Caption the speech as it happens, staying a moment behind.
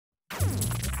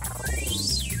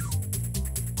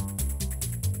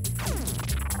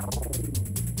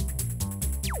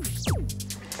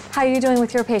How are you doing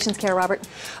with your patient's care, Robert?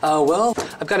 Well,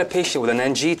 I've got a patient with an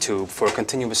NG tube for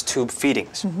continuous tube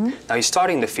feedings. Now, he's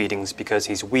starting the feedings because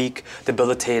he's weak,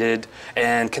 debilitated,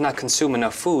 and cannot consume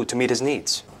enough food to meet his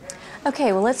needs.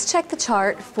 Okay, well, let's check the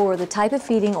chart for the type of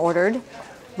feeding ordered,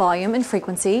 volume and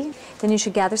frequency. Then you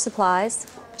should gather supplies,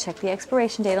 check the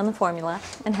expiration date on the formula,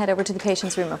 and head over to the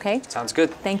patient's room, okay? Sounds good.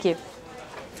 Thank you.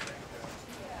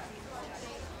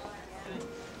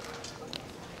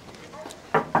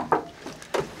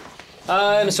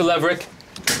 Hi, Mr. Leverick.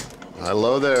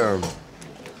 Hello there.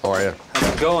 How are you?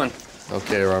 How's it going?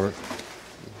 Okay, Robert.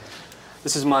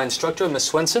 This is my instructor, Miss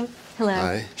Swenson. Hello.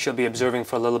 Hi. She'll be observing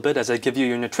for a little bit as I give you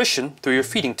your nutrition through your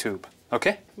feeding tube,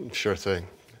 okay? Sure thing.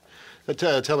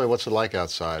 Tell me, what's it like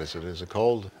outside? Is it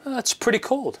cold? It's pretty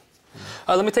cold.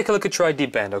 Let me take a look at your ID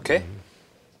band, okay?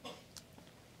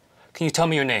 Can you tell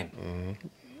me your name?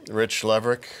 Rich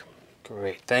Leverick.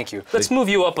 Great, thank you. Let's move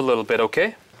you up a little bit,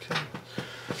 okay?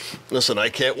 Listen, I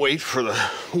can't wait for the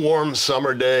warm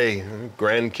summer day.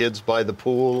 Grandkids by the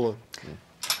pool.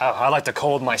 I like the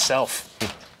cold myself.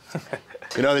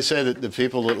 You know, they say that the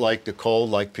people that like the cold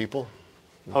like people.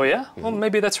 Oh, yeah? Well,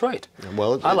 maybe that's right.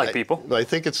 Well, I like people. I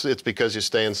think it's because you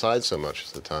stay inside so much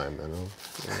of the time, you know.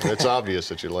 It's obvious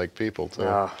that you like people, too.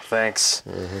 Oh, thanks.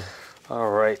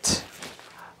 All right.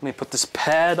 Let me put this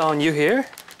pad on you here.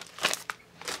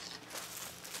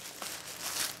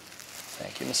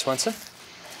 Thank you, Miss Swenson.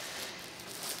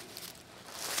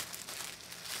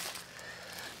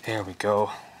 Here we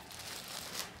go.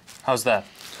 How's that?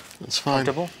 It's fine.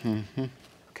 Comfortable?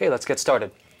 Okay, let's get started.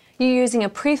 You're using a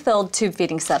pre-filled tube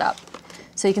feeding setup.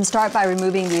 So you can start by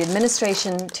removing the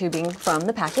administration tubing from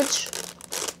the package.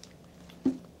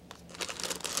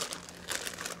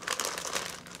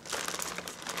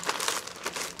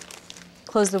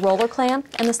 Close the roller clamp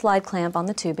and the slide clamp on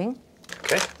the tubing.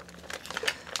 Okay.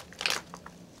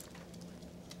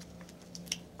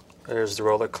 There's the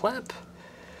roller clamp.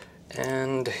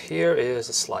 And here is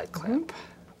the slide clamp.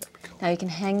 There we go. Now you can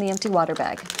hang the empty water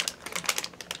bag.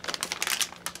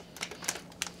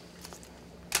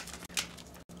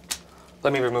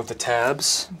 Let me remove the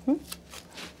tabs.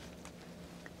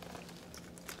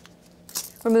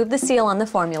 Remove the seal on the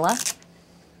formula.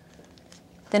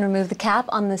 Then remove the cap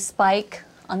on the spike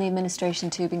on the administration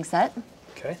tubing set.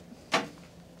 Okay.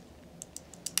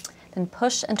 Then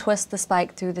push and twist the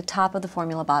spike through the top of the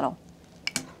formula bottle.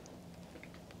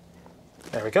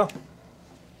 There we go.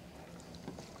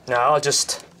 Now I'll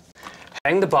just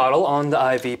hang the bottle on the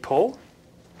IV pole.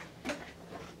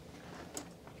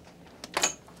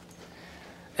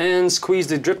 And squeeze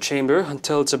the drip chamber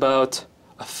until it's about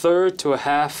 1/3 to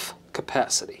 1/2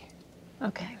 capacity.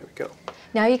 Okay. There we go.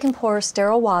 Now you can pour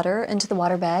sterile water into the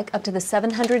water bag up to the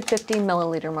 750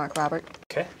 milliliter mark, Robert.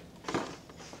 Okay.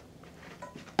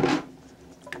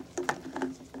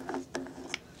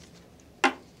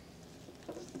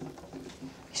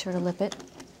 Be sure to lip it.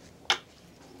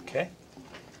 Okay.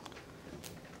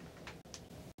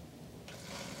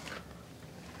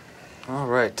 All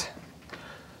right.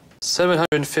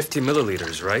 750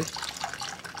 milliliters, right?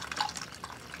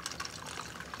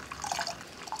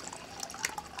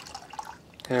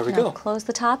 There we Now go. close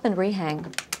the top and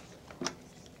rehang.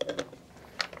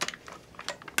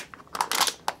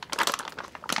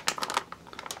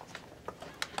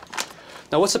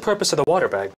 Now, what's the purpose of the water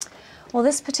bag? Well,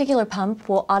 this particular pump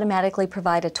will automatically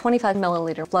provide a 25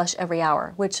 milliliter flush every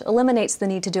hour, which eliminates the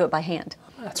need to do it by hand.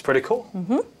 That's pretty cool.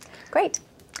 Great.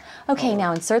 Okay,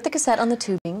 now insert the cassette on the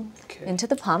tubing into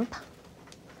the pump.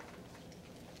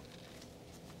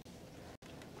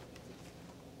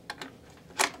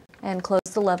 And close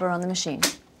the lever on the machine.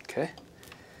 Okay.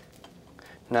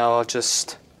 Now I'll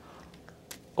just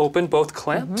open both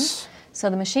clamps. So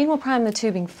the machine will prime the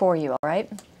tubing for you, all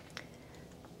right?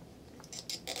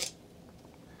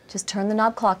 Just turn the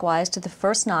knob clockwise to the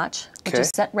first notch, which is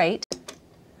set rate,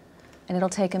 and it'll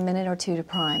take a minute or two to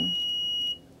prime.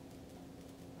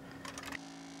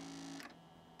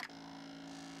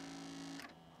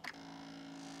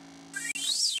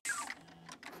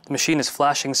 The machine is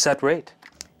flashing set rate.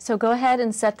 So go ahead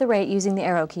and set the rate using the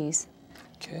arrow keys.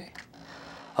 Okay.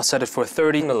 I'll set it for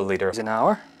 30 milliliters an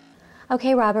hour.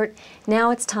 Okay, Robert,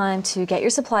 now it's time to get your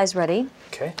supplies ready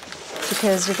Okay.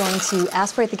 because you're going to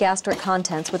aspirate the gastric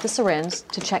contents with the syringe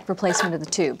to check for placement of the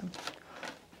tube.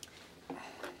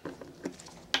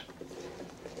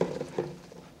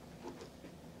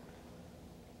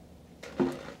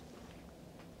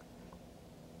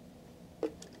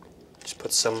 Just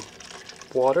put some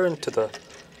water into the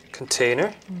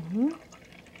container.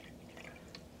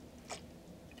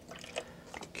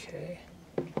 Okay.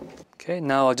 Okay,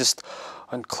 now I'll just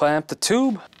unclamp the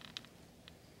tube.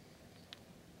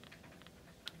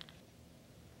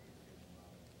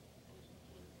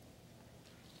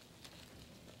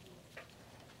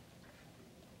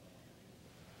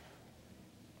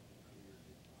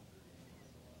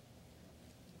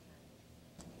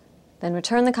 Then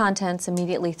return the contents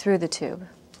immediately through the tube.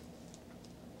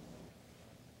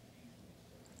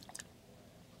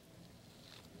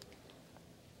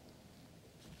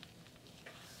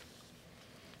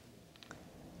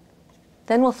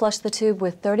 Then we'll flush the tube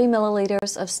with 30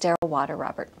 milliliters of sterile water,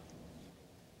 Robert.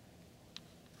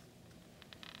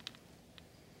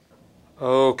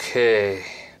 Okay.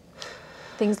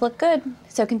 Things look good,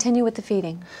 so continue with the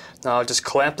feeding. Now I'll just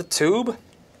clamp the tube,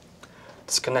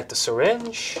 disconnect the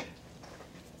syringe,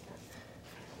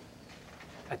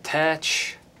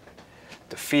 attach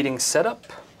the feeding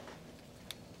setup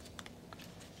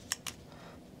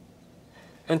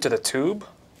into the tube.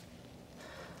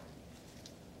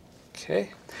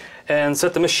 Okay, and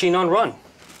set the machine on run.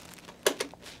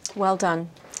 Well done.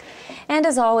 And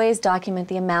as always, document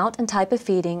the amount and type of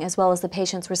feeding as well as the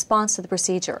patient's response to the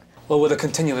procedure. Well, with a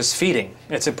continuous feeding,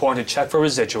 it's important to check for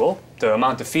residual, the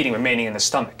amount of feeding remaining in the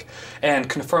stomach, and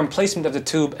confirm placement of the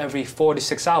tube every 4 to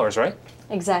 6 hours, right?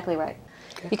 Exactly right.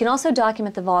 Okay. You can also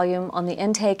document the volume on the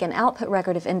intake and output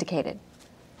record if indicated.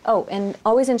 Oh, and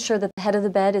always ensure that the head of the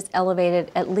bed is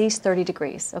elevated at least 30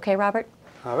 degrees. Okay, Robert?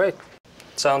 All right.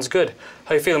 Sounds good.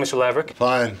 How you feeling, Mr. Laverick?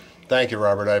 Fine. Thank you,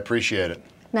 Robert. I appreciate it.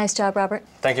 Nice job, Robert.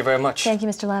 Thank you very much. Thank you,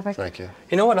 Mr. Laverick. Thank you.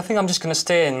 You know what? I think I'm just going to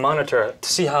stay and monitor to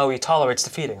see how he tolerates the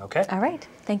feeding, okay? All right.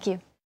 Thank you.